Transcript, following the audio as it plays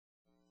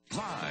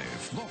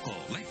Local,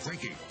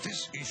 late-breaking.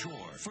 This is your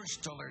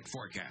First Alert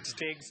Forecast.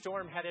 Big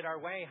storm headed our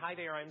way. Hi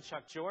there, I'm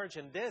Chuck George,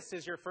 and this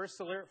is your First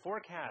Alert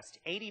Forecast.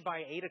 80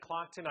 by 8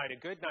 o'clock tonight, a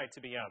good night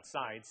to be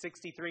outside.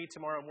 63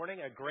 tomorrow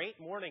morning, a great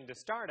morning to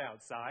start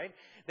outside.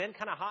 Then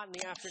kind of hot in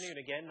the afternoon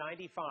again,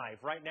 95.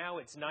 Right now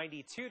it's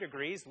 92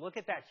 degrees. Look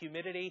at that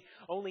humidity,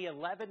 only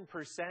 11%.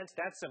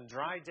 That's some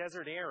dry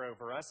desert air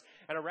over us.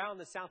 And around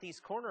the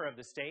southeast corner of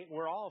the state,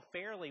 we're all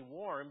fairly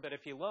warm, but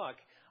if you look,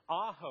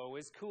 Ajo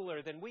is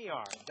cooler than we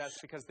are. That's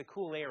because the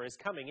cool air is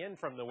coming in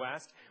from the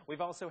west.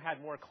 We've also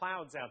had more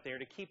clouds out there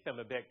to keep them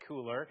a bit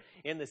cooler.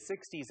 In the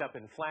 60s up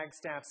in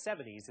Flagstaff,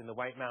 70s in the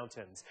White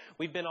Mountains.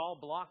 We've been all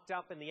blocked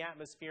up in the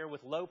atmosphere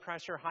with low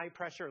pressure, high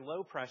pressure,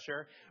 low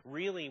pressure.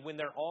 Really, when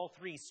they're all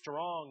three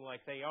strong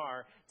like they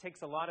are, it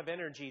takes a lot of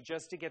energy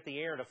just to get the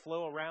air to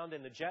flow around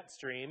in the jet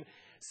stream.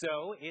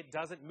 So it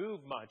doesn't move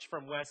much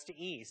from west to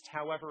east.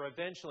 However,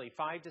 eventually,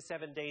 5 to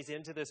 7 days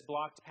into this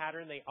blocked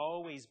pattern, they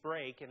always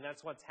break, and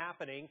that's what's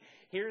happening.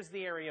 Here's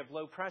the area of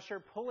low pressure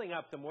pulling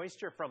up the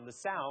moisture from the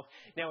south.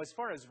 Now, as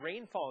far as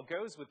rainfall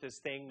goes with this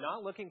thing,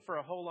 not looking for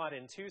a whole lot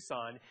in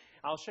Tucson.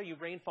 I'll show you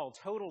rainfall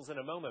totals in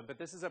a moment, but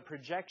this is a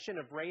projection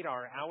of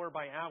radar hour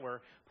by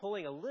hour,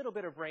 pulling a little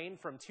bit of rain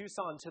from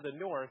Tucson to the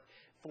north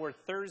for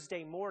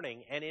Thursday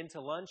morning and into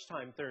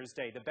lunchtime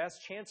Thursday. The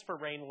best chance for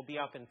rain will be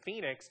up in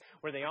Phoenix,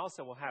 where they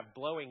also will have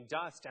blowing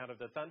dust out of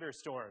the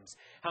thunderstorms.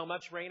 How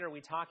much rain are we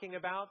talking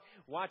about?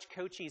 Watch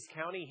Cochise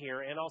County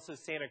here and also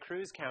Santa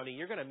Cruz County.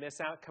 You're going to miss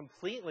out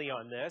completely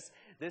on this.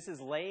 This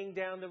is laying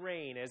down the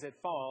rain as it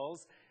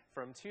falls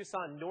from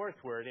Tucson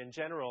northward. In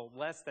general,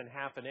 less than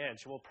half an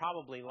inch. We'll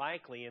probably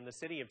likely in the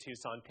city of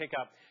Tucson pick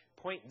up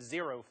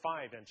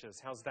 0.05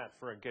 inches. How's that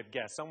for a good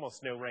guess?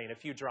 Almost no rain, a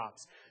few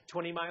drops.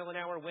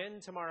 20-mile-an-hour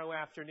wind tomorrow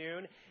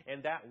afternoon,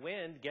 and that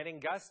wind getting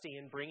gusty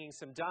and bringing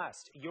some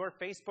dust. Your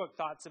Facebook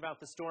thoughts about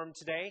the storm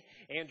today.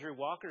 Andrew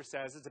Walker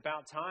says it's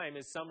about time.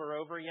 Is summer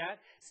over yet?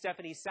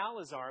 Stephanie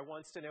Salazar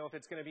wants to know if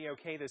it's going to be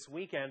okay this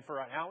weekend for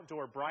an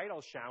outdoor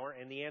bridal shower,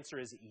 and the answer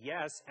is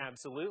yes,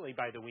 absolutely,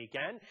 by the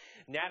weekend.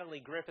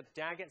 Natalie Griffith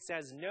Daggett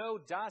says no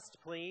dust,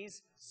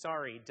 please.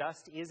 Sorry,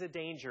 dust is a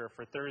danger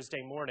for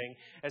Thursday morning,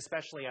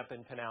 especially up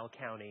in Pinal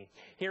County.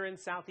 Here in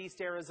southeast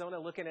Arizona,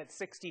 looking at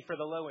 60 for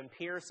the low in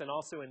Pierce and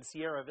also in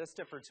Sierra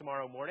Vista for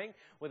tomorrow morning,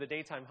 with a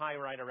daytime high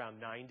right around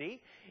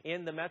 90.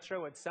 In the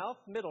metro itself,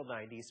 middle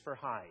 90s for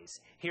highs.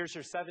 Here's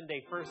your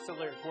 7-day First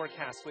Alert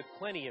forecast with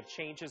plenty of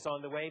changes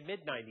on the way.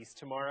 Mid-90s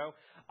tomorrow,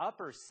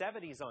 upper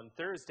 70s on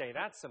Thursday.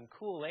 That's some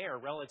cool air,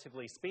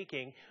 relatively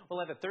speaking. We'll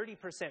have a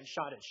 30%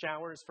 shot at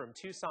showers from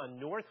Tucson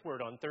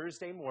northward on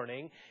Thursday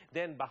morning.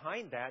 Then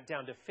behind that,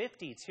 down to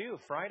 52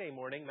 Friday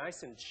morning,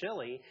 nice and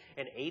chilly,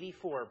 and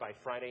 84 by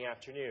Friday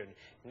afternoon.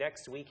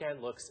 Next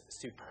weekend looks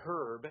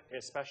superb,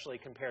 especially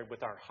compared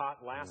with our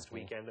hot last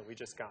weekend that we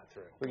just got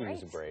through. We can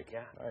use a break.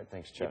 Yeah. All right,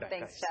 thanks, Chuck.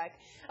 Thanks, Chuck.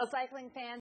 A cycling fan